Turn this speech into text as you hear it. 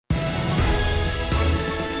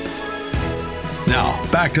Now,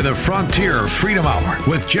 back to the Frontier Freedom Hour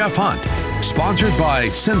with Jeff Hunt, sponsored by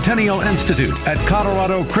Centennial Institute at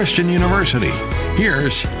Colorado Christian University.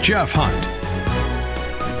 Here's Jeff Hunt.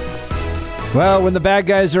 Well, when the bad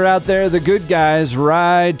guys are out there, the good guys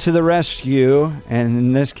ride to the rescue. And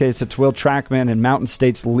in this case, it's Will Trachman and Mountain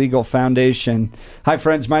States Legal Foundation. Hi,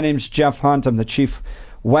 friends. My name's Jeff Hunt. I'm the chief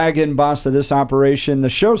wagon boss of this operation. The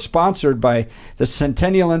show's sponsored by the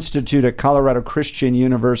Centennial Institute at Colorado Christian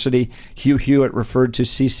University. Hugh Hewitt referred to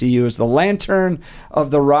CCU as the lantern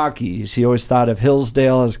of the Rockies. He always thought of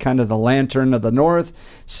Hillsdale as kind of the lantern of the North.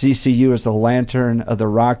 CCU as the lantern of the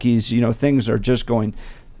Rockies. You know, things are just going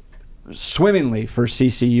swimmingly for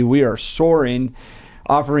CCU. We are soaring,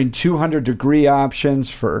 offering 200 degree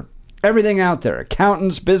options for everything out there: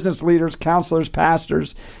 accountants, business leaders, counselors,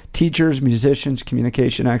 pastors, teachers, musicians,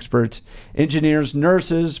 communication experts, engineers,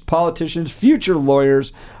 nurses, politicians, future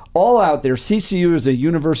lawyers, all out there. CCU is a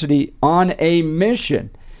university on a mission.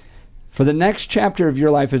 For the next chapter of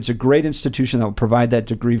your life, it's a great institution that will provide that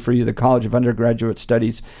degree for you. The College of Undergraduate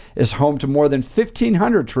Studies is home to more than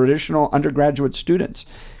 1,500 traditional undergraduate students.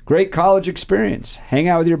 Great college experience. Hang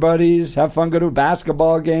out with your buddies, have fun, go to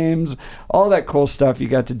basketball games, all that cool stuff you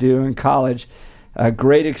got to do in college. A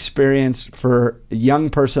great experience for a young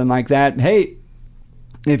person like that. Hey,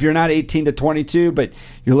 if you're not 18 to 22, but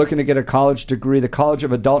you're looking to get a college degree, the College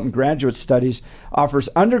of Adult and Graduate Studies offers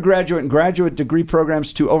undergraduate and graduate degree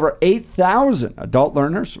programs to over 8,000 adult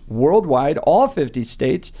learners worldwide, all 50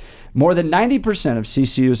 states. More than 90% of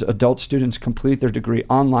CCU's adult students complete their degree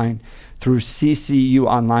online through CCU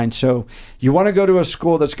Online. So you want to go to a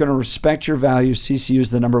school that's going to respect your values. CCU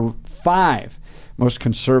is the number 5 most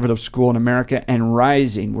conservative school in America and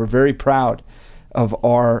rising. We're very proud of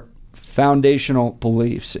our foundational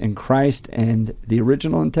beliefs in Christ and the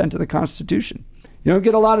original intent of the Constitution. You don't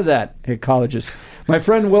get a lot of that at colleges. My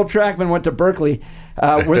friend Will Trachman went to Berkeley.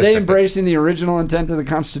 Were they embracing the original intent of the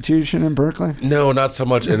Constitution in Berkeley? No, not so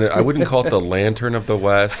much. And I wouldn't call it the lantern of the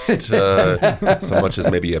West so much as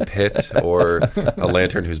maybe a pit or a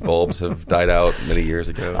lantern whose bulbs have died out many years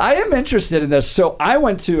ago. I am interested in this. So I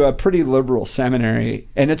went to a pretty liberal seminary,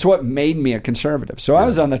 and it's what made me a conservative. So I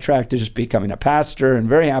was on the track to just becoming a pastor, and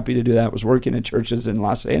very happy to do that. I was working in churches in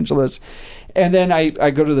Los Angeles. And then I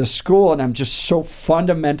go to the school, and I'm just so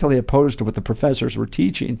fundamentally opposed to what the professors were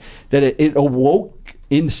teaching that it awoke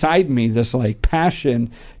inside me this like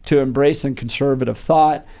passion to embracing conservative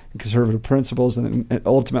thought and conservative principles and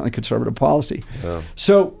ultimately conservative policy. Yeah.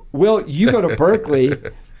 So, Will, you go to Berkeley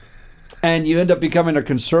and you end up becoming a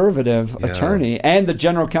conservative attorney and the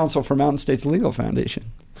general counsel for Mountain States Legal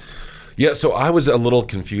Foundation. Yeah, so I was a little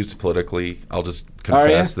confused politically. I'll just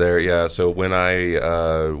confess there. Yeah, so when I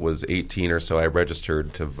was 18 or so, I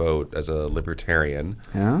registered to vote as a libertarian.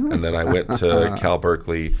 And then I went to Cal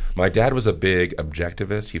Berkeley. My dad was a big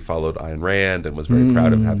objectivist. He followed Ayn Rand and was very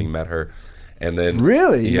proud of having met her. And then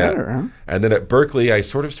Really? Yeah. Met her, huh? And then at Berkeley, I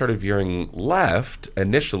sort of started veering left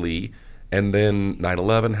initially. And then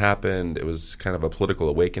 9/11 happened. It was kind of a political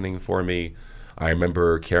awakening for me. I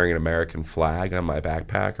remember carrying an American flag on my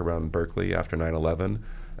backpack around Berkeley after 9/11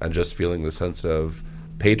 and just feeling the sense of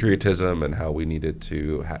patriotism and how we needed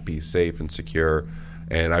to be safe and secure.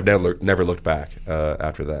 And I've never looked back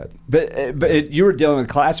after that. But you were dealing with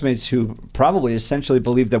classmates who probably essentially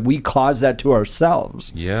believed that we caused that to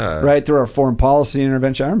ourselves. Yeah. Right, through our foreign policy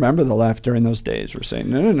intervention. I remember the left during those days were saying,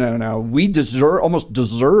 no. We almost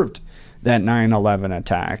deserved that 9/11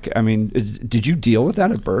 attack. I mean, did you deal with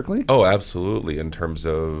that at Berkeley? Oh, absolutely. In terms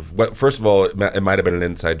of, well, first of all, it might have been an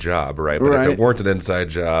inside job, right? But if it weren't an inside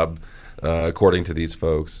job, according to these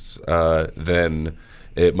folks, then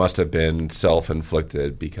it must have been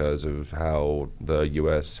self-inflicted because of how the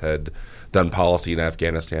U.S. had done policy in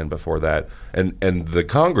Afghanistan before that. And the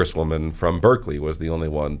congresswoman from Berkeley was the only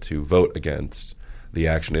one to vote against the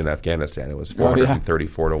action in Afghanistan. It was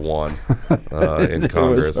 434 to 1 in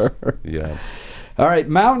Congress. Yeah. All right,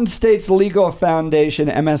 Mountain States Legal Foundation,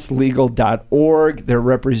 mslegal.org. They're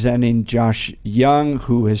representing Josh Young,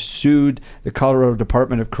 who has sued the Colorado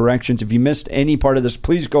Department of Corrections. If you missed any part of this,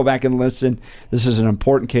 please go back and listen. This is an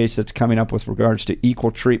important case that's coming up with regards to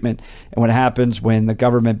equal treatment and what happens when the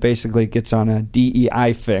government basically gets on a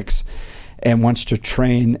DEI fix and wants to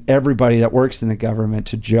train everybody that works in the government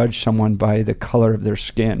to judge someone by the color of their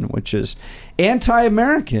skin, which is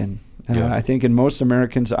anti-American, I think, in most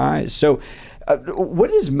Americans' eyes. So what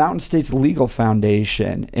is Mountain States Legal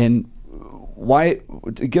Foundation, and why?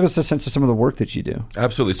 Give us a sense of some of the work that you do.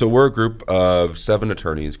 Absolutely. So we're a group of 7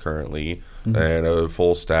 attorneys currently and a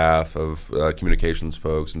full staff of communications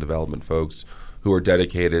folks and development folks who are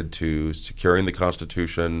dedicated to securing the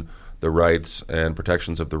Constitution, the rights and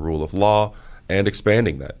protections of the rule of law, and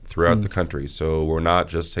expanding that throughout the country. So we're not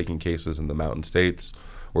just taking cases in the Mountain States.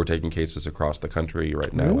 We're taking cases across the country.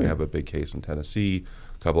 Right now we have a big case in Tennessee,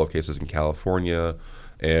 a couple of cases in California,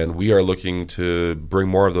 and we are looking to bring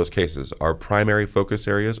more of those cases. Our primary focus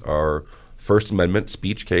areas are First Amendment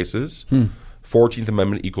speech cases, 14th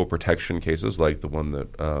Amendment equal protection cases like the one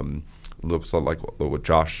that looks like what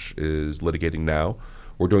Josh is litigating now.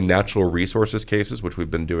 We're doing natural resources cases, which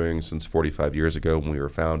we've been doing since 45 years ago when we were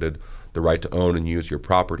founded. The right to own and use your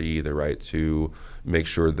property, the right to make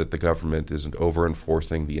sure that the government isn't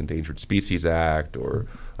over-enforcing the Endangered Species Act or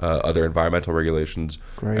other environmental regulations.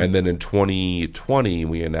 Great. And then in 2020,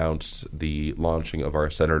 we announced the launching of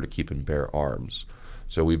our Center to Keep and Bear Arms.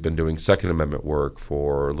 So we've been doing Second Amendment work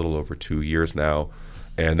for a little over 2 years now.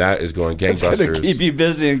 And that is going gangbusters. It's going to keep you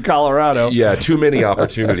busy in Colorado. Yeah, too many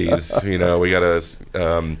opportunities. We got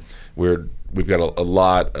we've got a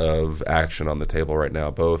lot of action on the table right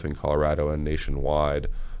now, both in Colorado and nationwide.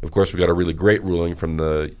 Of course, we got a really great ruling from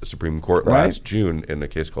the Supreme Court last June in a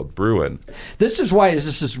case called Bruin. This is why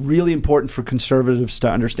this is really important for conservatives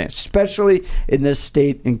to understand, especially in this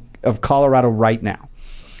state of Colorado right now.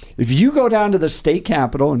 If you go down to the state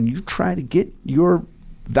capitol and you try to get your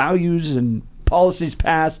values and policies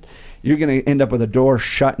passed, you're going to end up with a door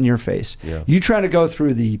shut in your face. Yeah. You try to go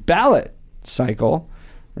through the ballot cycle,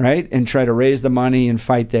 right, and try to raise the money and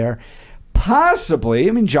fight there. Possibly,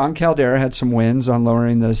 I mean, John Caldera had some wins on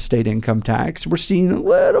lowering the state income tax. We're seeing a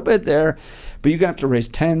little bit there, but you're going to have to raise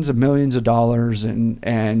tens of millions of dollars, and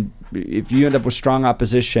if you end up with strong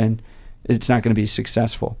opposition, it's not going to be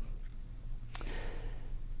successful.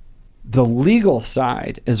 The legal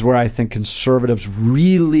side is where I think conservatives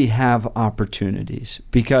really have opportunities,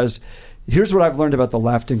 because here's what I've learned about the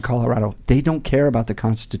left in Colorado. They don't care about the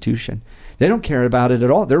Constitution. They don't care about it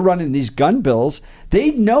at all. They're running these gun bills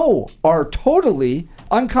they know are totally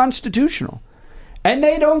unconstitutional. And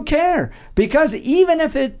they don't care, because even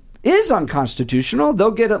if it is unconstitutional,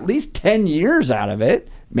 they'll get at least 10 years out of it,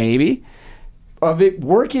 maybe, of it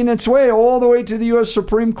working its way all the way to the U.S.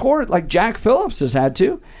 Supreme Court like Jack Phillips has had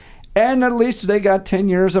to. And at least they got 10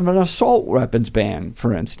 years of an assault weapons ban,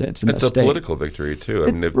 for instance. It's a political victory too.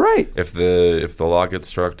 I mean, if the law gets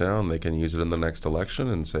struck down, they can use it in the next election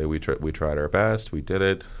and say we tried our best, we did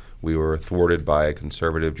it. We were thwarted by a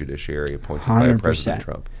conservative judiciary appointed 100%. By President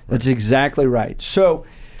Trump. Right? That's exactly right. So,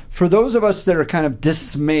 for those of us that are kind of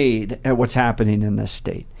dismayed at what's happening in this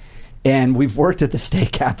state, and we've worked at the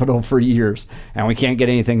state capitol for years, and we can't get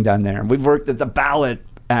anything done there. And we've worked at the ballot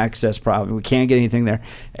access problem. We can't get anything there.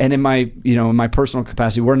 And in my personal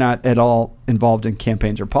capacity, we're not at all involved in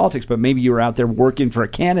campaigns or politics, but maybe you were out there working for a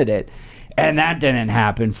candidate and that didn't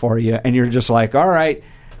happen for you. And you're just like, all right,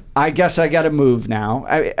 I guess I got to move now.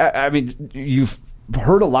 I mean, you've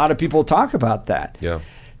heard a lot of people talk about that. Yeah.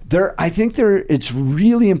 I think it's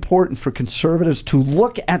really important for conservatives to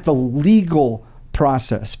look at the legal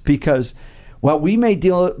process, because while we may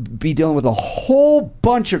be dealing with a whole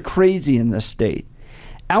bunch of crazy in this state,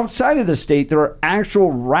 outside of the state, there are actual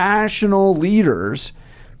rational leaders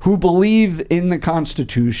who believe in the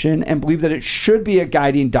Constitution and believe that it should be a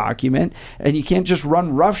guiding document, and you can't just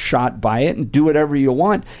run roughshod by it and do whatever you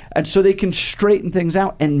want. And so they can straighten things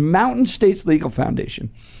out. And Mountain States Legal Foundation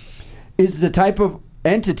is the type of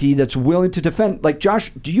entity that's willing to defend. Like,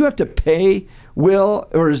 Josh, do you have to pay Will,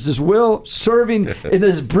 or is this Will serving in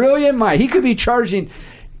this brilliant mind? He could be charging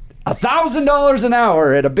 $1,000 an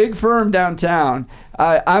hour at a big firm downtown.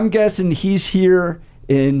 I'm guessing he's here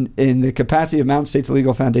in the capacity of Mountain States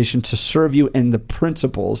Legal Foundation to serve you in the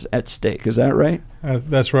principles at stake. Is that right?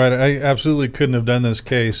 That's right. I absolutely couldn't have done this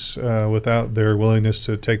case without their willingness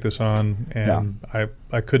to take this on, and yeah.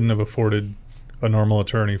 I couldn't have afforded a normal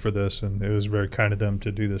attorney for this, and it was very kind of them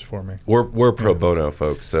to do this for me. We're pro bono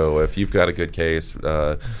folks, so if you've got a good case,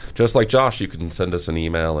 just like Josh, you can send us an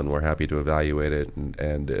email, and we're happy to evaluate it.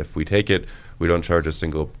 And if we take it, we don't charge a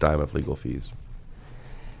single dime of legal fees.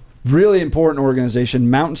 Really important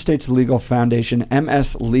organization, Mountain States Legal Foundation,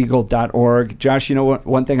 mslegal.org. Josh, you know what?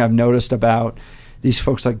 One thing I've noticed about these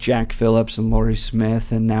folks like Jack Phillips and Lori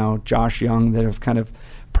Smith and now Josh Young that have kind of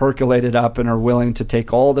percolated up and are willing to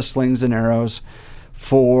take all the slings and arrows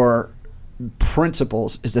for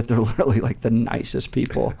principles is that they're literally like the nicest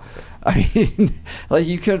people. I mean, like,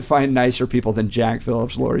 you couldn't find nicer people than Jack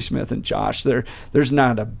Phillips, Lori Smith, and Josh. There's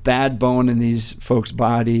not a bad bone in these folks'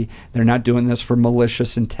 body. They're not doing this for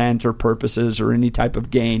malicious intent or purposes or any type of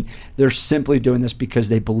gain. They're simply doing this because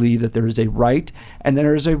they believe that there is a right and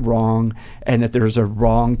there is a wrong, and that there is a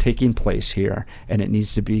wrong taking place here, and it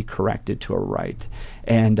needs to be corrected to a right.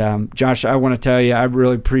 And Josh, I want to tell you, I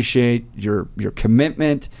really appreciate your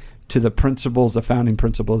commitment to the principles, the founding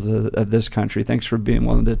principles of this country. Thanks for being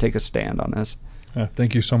willing to take a stand on this.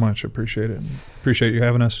 Thank you so much. Appreciate it. Appreciate you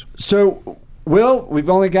having us. So, Will, we've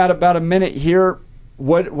only got about a minute here.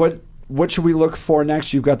 What should we look for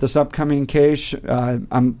next? You've got this upcoming case.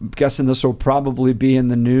 I'm guessing this will probably be in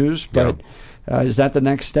the news, but is that the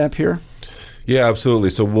next step here? Yeah,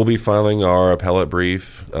 absolutely. So we'll be filing our appellate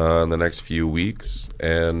brief in the next few weeks,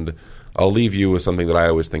 and I'll leave you with something that I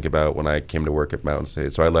always think about when I came to work at Mountain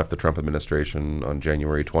State. So I left the Trump administration on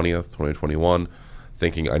January 20th, 2021,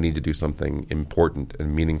 thinking I need to do something important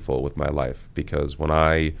and meaningful with my life, because when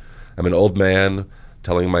I am an old man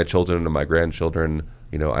telling my children and my grandchildren,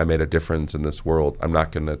 I made a difference in this world, I'm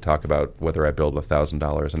not going to talk about whether I billed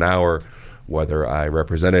 $1,000 an hour, whether I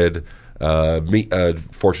represented a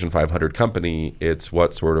Fortune 500 company. It's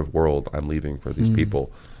what sort of world I'm leaving for these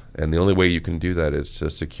people. And the only way you can do that is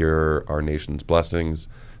to secure our nation's blessings,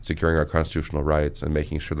 securing our constitutional rights, and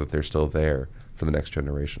making sure that they're still there for the next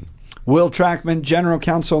generation. Will Trachman, General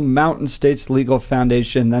Counsel, Mountain States Legal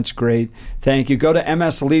Foundation. That's great. Thank you. Go to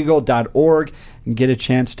mslegal.org and get a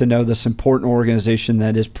chance to know this important organization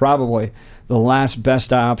that is probably the last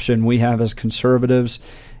best option we have as conservatives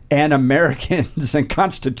and Americans and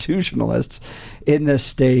constitutionalists in this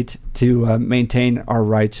state to maintain our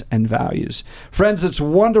rights and values. Friends, it's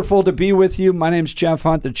wonderful to be with you. My name's Jeff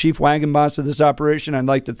Hunt, the chief wagon boss of this operation. I'd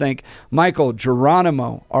like to thank Michael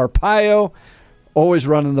Geronimo Arpaio, always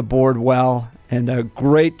running the board well, and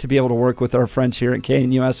great to be able to work with our friends here at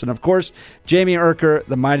KNUS. And, of course, Jamie Erker,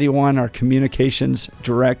 the mighty one, our communications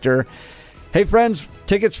director. Hey, friends,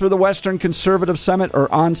 tickets for the Western Conservative Summit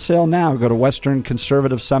are on sale now. Go to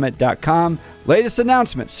westernconservativesummit.com. Latest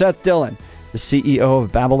announcement, Seth Dillon, the CEO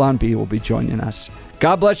of Babylon Bee, will be joining us.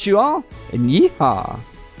 God bless you all, and yeehaw.